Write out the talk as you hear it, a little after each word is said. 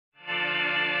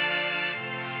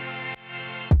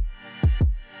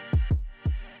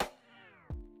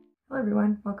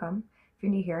everyone, welcome. If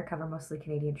you're new here, I cover mostly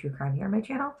Canadian true crime here on my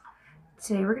channel.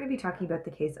 Today we're going to be talking about the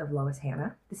case of Lois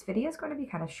Hanna. This video is going to be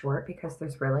kind of short because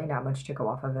there's really not much to go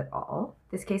off of at all.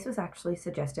 This case was actually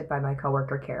suggested by my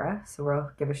coworker Kara, so we'll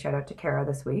give a shout out to Kara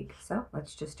this week. So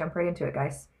let's just jump right into it,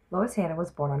 guys. Lois Hanna was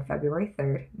born on February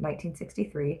 3rd,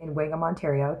 1963 in Wingham,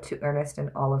 Ontario to Ernest and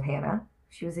Olive Hanna.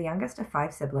 She was the youngest of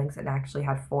 5 siblings and actually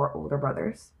had 4 older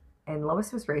brothers. And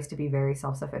Lois was raised to be very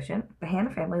self-sufficient. The Hanna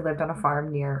family lived on a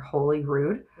farm near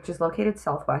Holyrood, which is located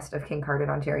southwest of Kincardine,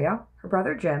 Ontario. Her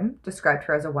brother Jim described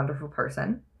her as a wonderful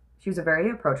person. She was a very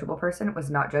approachable person and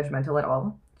was not judgmental at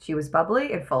all. She was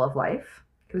bubbly and full of life.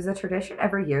 It was a tradition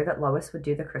every year that Lois would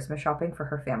do the Christmas shopping for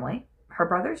her family. Her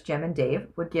brothers Jim and Dave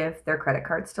would give their credit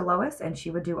cards to Lois, and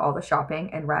she would do all the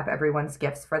shopping and wrap everyone's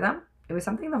gifts for them. It was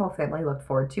something the whole family looked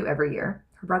forward to every year.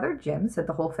 Her brother Jim said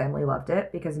the whole family loved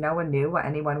it because no one knew what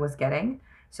anyone was getting,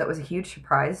 so it was a huge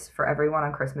surprise for everyone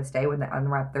on Christmas Day when they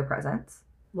unwrapped their presents.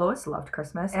 Lois loved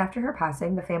Christmas, and after her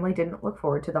passing, the family didn't look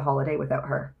forward to the holiday without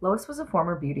her. Lois was a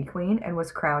former beauty queen and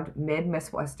was crowned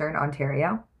Mid-Miss Western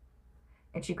Ontario,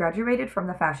 and she graduated from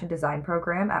the fashion design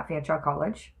program at Fanshawe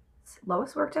College.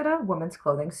 Lois worked at a women's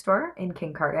clothing store in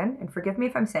Kincardine, and forgive me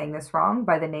if I'm saying this wrong,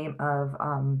 by the name of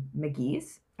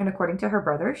McGee's. And according to her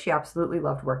brother, she absolutely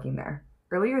loved working there.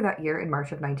 Earlier that year, in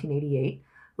March of 1988,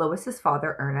 Lois's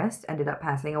father, Ernest, ended up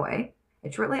passing away.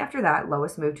 And shortly after that,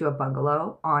 Lois moved to a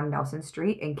bungalow on Nelson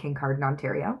Street in Kincardine,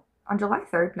 Ontario. On July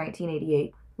 3rd,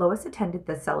 1988, Lois attended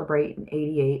the Celebrate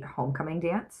 88 homecoming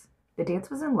dance. The dance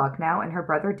was in Lucknow, and her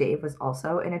brother Dave was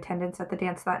also in attendance at the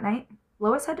dance that night.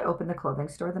 Lois had to open the clothing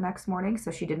store the next morning, so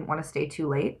she didn't want to stay too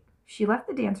late. She left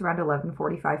the dance around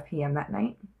 11:45 p.m. that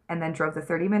night, and then drove the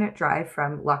 30-minute drive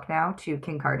from Lucknow to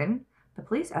Kincardine. The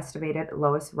police estimated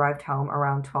Lois arrived home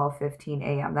around 12:15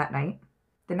 a.m. that night.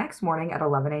 The next morning at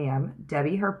 11 a.m.,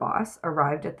 Debbie, her boss,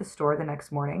 arrived at the store the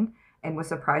next morning and was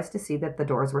surprised to see that the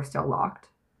doors were still locked.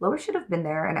 Lois should have been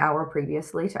there an hour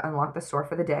previously to unlock the store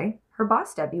for the day. Her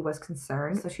boss, Debbie, was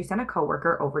concerned, so she sent a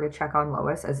coworker over to check on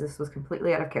Lois as this was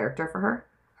completely out of character for her.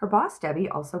 Her boss, Debbie,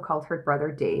 also called her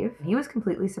brother Dave. He was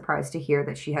completely surprised to hear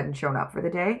that she hadn't shown up for the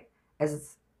day,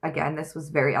 as again, this was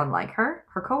very unlike her.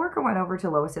 Her coworker went over to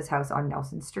Lois's house on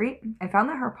Nelson Street and found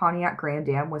that her Pontiac Grand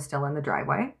Am was still in the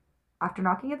driveway. After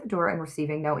knocking at the door and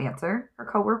receiving no answer, her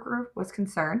coworker was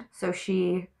concerned, so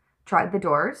she tried the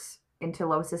doors into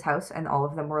Lois's house and all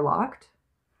of them were locked.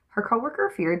 Her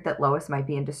coworker feared that Lois might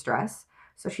be in distress,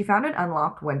 so she found an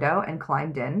unlocked window and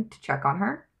climbed in to check on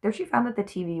her. There she found that the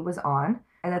TV was on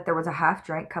and that there was a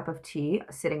half-drank cup of tea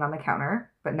sitting on the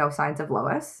counter, but no signs of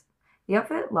Lois. The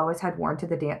outfit Lois had worn to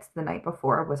the dance the night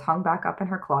before was hung back up in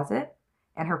her closet,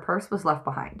 and her purse was left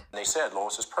behind. They said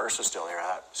Lois's purse was still there.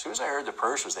 As soon as I heard the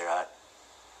purse was there,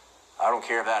 I don't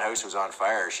care if that house was on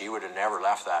fire, she would have never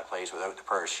left that place without the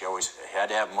purse. She always had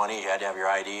to have money, you had to have your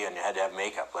ID, and you had to have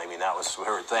makeup. I mean, that was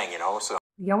her thing, you know, so.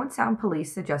 The Owen Sound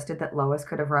police suggested that Lois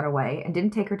could have run away and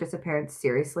didn't take her disappearance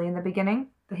seriously in the beginning.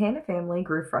 The Hanna family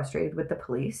grew frustrated with the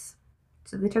police,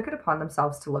 so they took it upon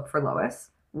themselves to look for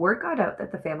Lois. Word got out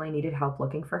that the family needed help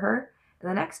looking for her, and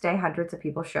the next day hundreds of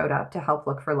people showed up to help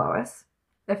look for Lois.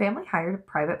 The family hired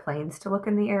private planes to look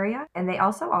in the area, and they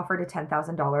also offered a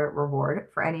 $10,000 reward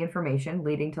for any information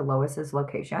leading to Lois's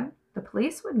location. The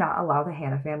police would not allow the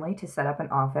Hanna family to set up an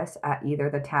office at either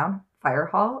the town fire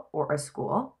hall or a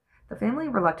school. The family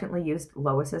reluctantly used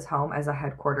Lois's home as a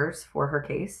headquarters for her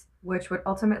case, which would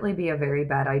ultimately be a very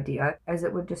bad idea, as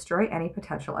it would destroy any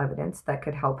potential evidence that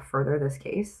could help further this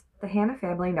case. The Hanna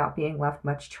family not being left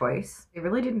much choice, they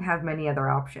really didn't have many other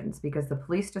options because the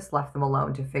police just left them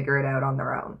alone to figure it out on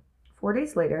their own. 4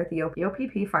 days later, the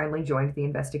OPP finally joined the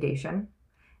investigation,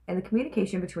 and the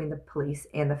communication between the police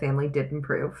and the family did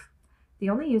improve. The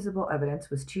only usable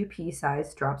evidence was 2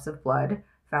 pea-sized drops of blood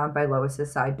found by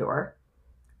Lois's side door.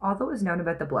 All that was known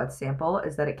about the blood sample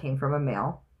is that it came from a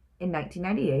male. In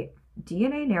 1998,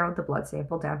 DNA narrowed the blood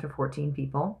sample down to 14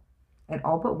 people, and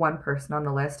all but 1 person on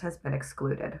the list has been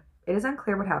excluded. It is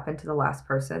unclear what happened to the last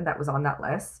person that was on that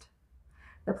list.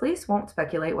 The police won't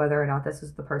speculate whether or not this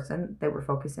was the person they were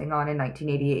focusing on in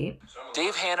 1988.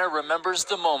 Dave Hanna remembers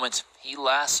the moment he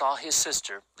last saw his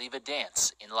sister leave a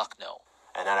dance in Lucknow.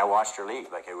 And then I watched her leave.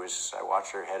 I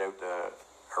watched her head out the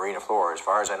arena floor. As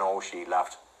far as I know, she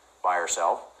left by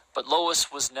herself. But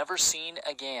Lois was never seen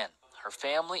again. Her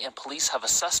family and police have a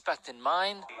suspect in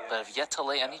mind, but have yet to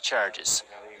lay any charges.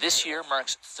 This year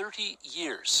marks 30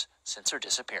 years since her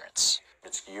disappearance.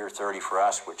 It's year 30 for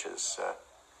us, which is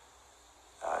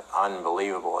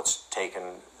unbelievable. It's taken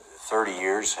 30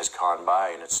 years has gone by,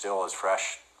 and it's still as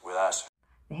fresh with us.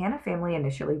 The Hanna family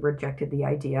initially rejected the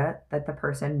idea that the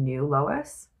person knew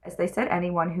Lois, as they said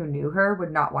anyone who knew her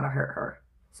would not want to hurt her.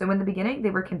 So in the beginning, they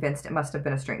were convinced it must have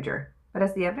been a stranger. But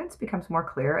as the evidence becomes more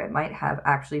clear, it might have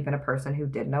actually been a person who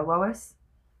did know Lois.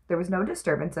 There was no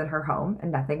disturbance in her home,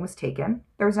 and nothing was taken.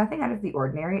 There was nothing out of the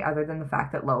ordinary other than the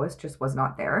fact that Lois just was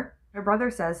not there. Her brother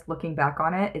says, looking back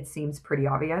on it, it seems pretty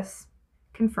obvious.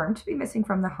 Confirmed to be missing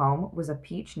from the home was a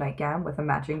peach nightgown with a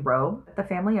matching robe that the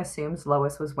family assumes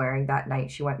Lois was wearing that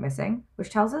night she went missing, which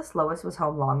tells us Lois was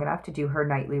home long enough to do her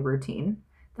nightly routine.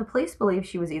 The police believe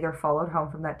she was either followed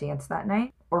home from that dance that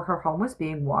night, or her home was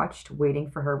being watched, waiting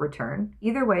for her return.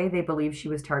 Either way, they believe she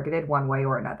was targeted one way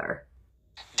or another.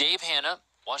 Dave Hanna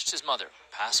watched his mother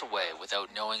pass away without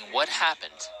knowing what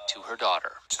happened to her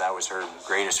daughter. That was her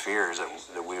greatest fear, is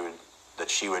that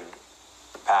she would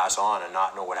pass on and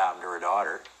not know what happened to her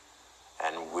daughter.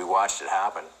 And we watched it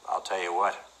happen. I'll tell you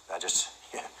what, that just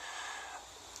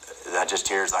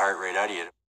tears the heart right out of you.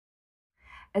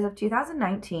 As of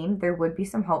 2019, there would be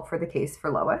some hope for the case for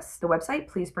Lois. The website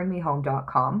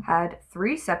pleasebringmehome.com had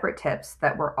 3 separate tips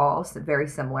that were all very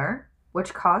similar,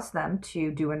 which caused them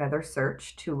to do another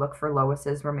search to look for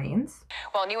Lois's remains.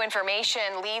 Well, new information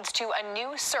leads to a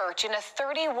new search in a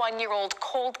 31-year-old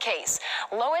cold case.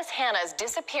 Lois Hanna's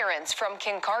disappearance from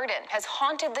Kincardine has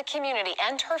haunted the community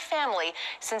and her family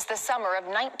since the summer of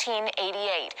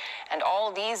 1988. And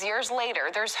all these years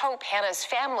later, there's hope Hanna's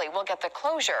family will get the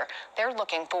closure they're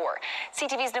looking for.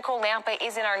 CTV's Nicole Lampa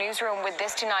is in our newsroom with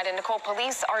this tonight. And Nicole,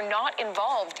 police are not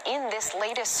involved in this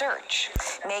latest search.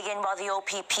 Megan, while the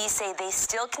OPP say they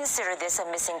still consider this a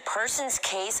missing persons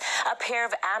case, a pair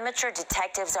of amateur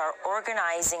detectives are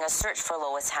organizing a search for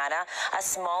Lois Hanna. A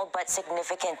small but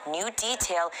significant new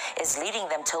detail is leading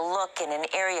them to look in an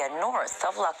area north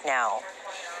of Lucknow.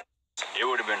 It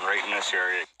would have been right in this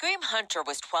area. Graham Hunter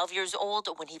was 12 years old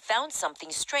when he found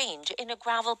something strange in a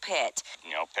gravel pit.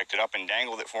 Picked it up and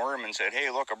dangled it for him and said, "Hey,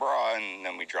 look, a bra," and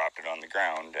then we dropped it on the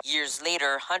ground. Years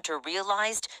later, Hunter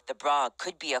realized the bra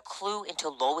could be a clue into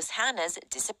Lois Hanna's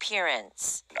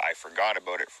disappearance. I forgot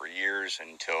about it for years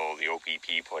until the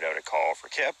OPP put out a call for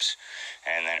tips,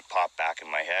 and then it popped back in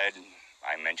my head.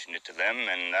 I mentioned it to them,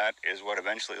 and that is what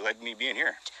eventually led to me being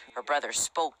here. Her brother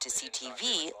spoke to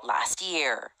CTV last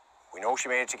year. We know she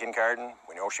made it to Kincardine.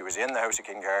 We know she was in the house at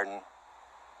Kincardine.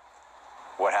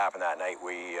 What happened that night,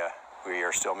 we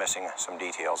are still missing some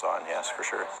details on, yes, for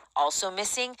sure. Also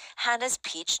missing, Hanna's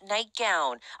peach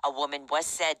nightgown. A woman was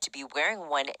said to be wearing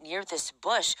one near this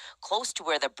bush close to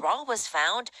where the bra was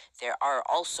found. There are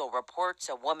also reports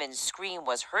a woman's scream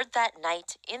was heard that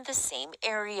night in the same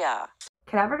area.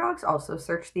 Cadaver dogs also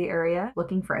searched the area,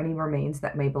 looking for any remains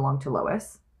that may belong to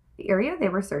Lois. The area they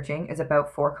were searching is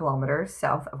about 4 kilometers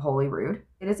south of Holyrood.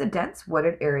 It is a dense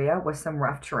wooded area with some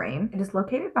rough terrain. It is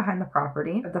located behind the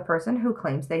property of the person who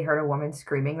claims they heard a woman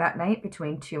screaming that night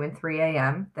between 2 and 3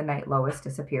 a.m. the night Lois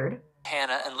disappeared.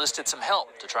 Hanna enlisted some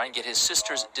help to try and get his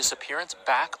sister's disappearance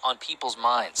back on people's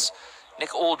minds.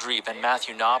 Nick Oldreeve and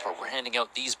Matthew Knopper were handing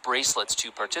out these bracelets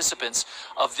to participants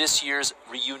of this year's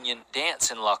reunion dance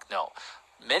in Lucknow.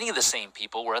 Many of the same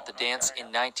people were at the dance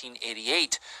in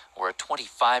 1988, where a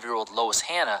 25-year-old Lois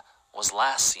Hanna was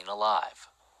last seen alive.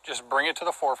 Just bring it to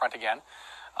the forefront again,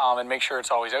 and make sure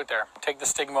it's always out there. Take the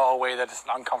stigma away that it's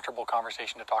an uncomfortable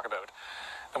conversation to talk about.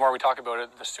 The more we talk about it,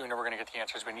 the sooner we're going to get the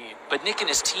answers we need. But Nick and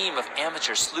his team of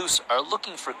amateur sleuths are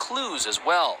looking for clues as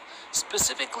well,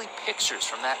 specifically pictures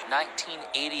from that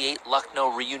 1988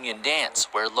 Lucknow reunion dance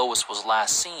where Lois was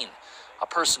last seen. A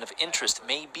person of interest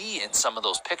may be in some of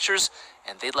those pictures,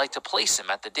 and they'd like to place him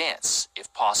at the dance,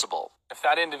 if possible. If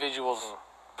that individual's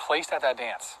placed at that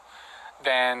dance,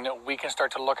 then we can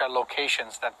start to look at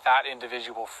locations that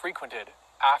individual frequented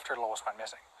after Lois went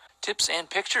missing. Tips and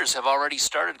pictures have already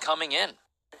started coming in.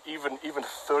 Even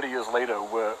 30 years later,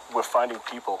 we're finding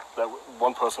people, that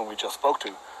one person we just spoke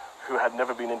to, who had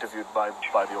never been interviewed by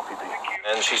the OPP.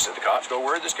 And she said, the cops go,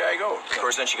 where'd this guy go? Of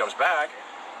course, then she comes back,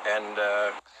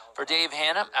 and For Dave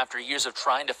Hanna, after years of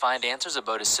trying to find answers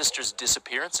about his sister's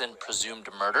disappearance and presumed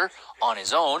murder on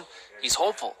his own, he's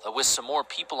hopeful that with some more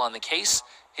people on the case,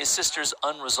 his sister's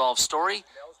unresolved story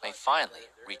may finally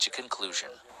reach a conclusion.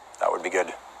 that would be good.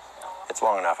 It's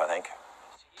long enough, I think.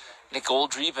 Nick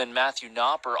Oldreeve and Matthew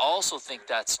Knopper also think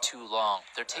that's too long.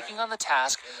 They're taking on the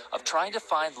task of trying to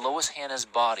find Lois Hanna's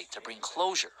body to bring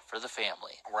closure for the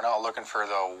family. We're not looking for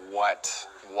the what,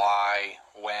 why,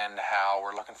 when, how.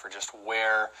 We're looking for just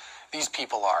where these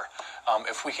people are.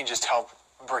 If we can just help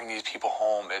bring these people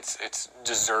home, it's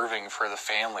deserving for the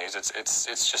families.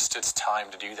 It's time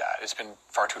to do that. It's been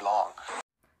far too long.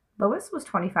 Lois was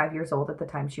 25 years old at the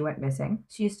time she went missing.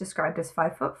 She is described as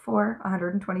 5'4",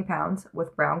 120 pounds,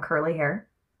 with brown curly hair.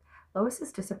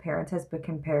 Lois's disappearance has been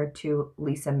compared to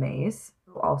Lisa May's.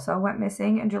 who also went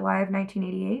missing in July of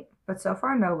 1988, but so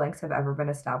far no links have ever been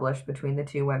established between the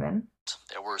two women.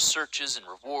 There were searches and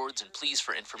rewards and pleas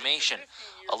for information.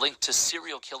 A link to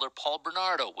serial killer Paul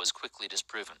Bernardo was quickly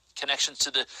disproven. Connections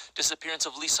to the disappearance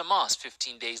of Lisa Moss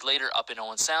 15 days later up in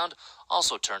Owen Sound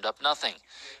also turned up nothing.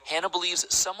 Hanna believes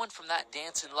someone from that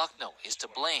dance in Lucknow is to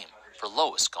blame for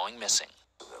Lois going missing.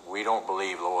 We don't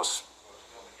believe Lois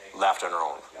left on her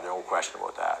own. No question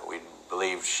about that. We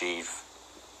believe she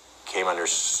came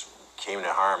to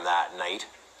harm that night.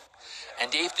 And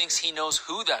Dave thinks he knows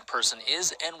who that person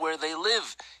is and where they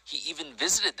live. He even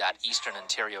visited that eastern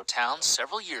Ontario town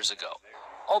several years ago.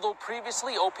 Although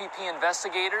previously OPP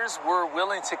investigators were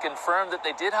willing to confirm that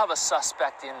they did have a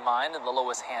suspect in mind in the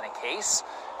Lois Hanna case,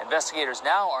 investigators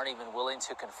now aren't even willing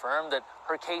to confirm that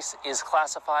her case is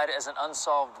classified as an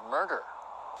unsolved murder.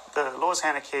 The Lois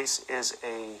Hanna case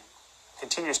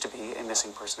continues to be a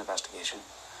missing person investigation.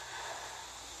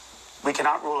 We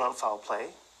cannot rule out foul play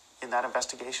in that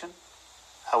investigation.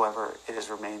 However, it has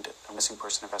remained a missing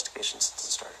person investigation since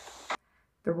it started.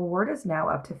 The reward is now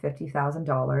up to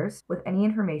 $50,000 with any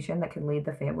information that can lead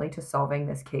the family to solving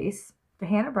this case. The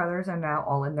Hanna brothers are now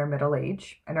all in their middle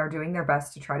age and are doing their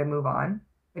best to try to move on.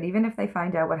 But even if they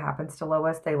find out what happens to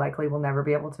Lois, they likely will never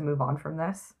be able to move on from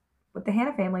this. What the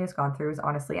Hanna family has gone through is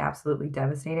honestly absolutely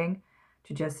devastating.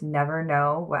 To just never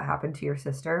know what happened to your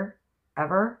sister,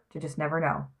 ever, to just never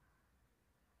know.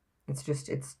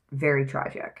 It's very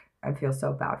tragic. I feel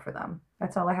so bad for them.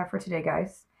 That's all I have for today,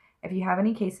 guys. If you have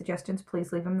any case suggestions,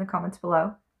 please leave them in the comments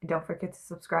below. And don't forget to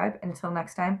subscribe. And until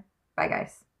next time, bye,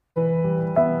 guys.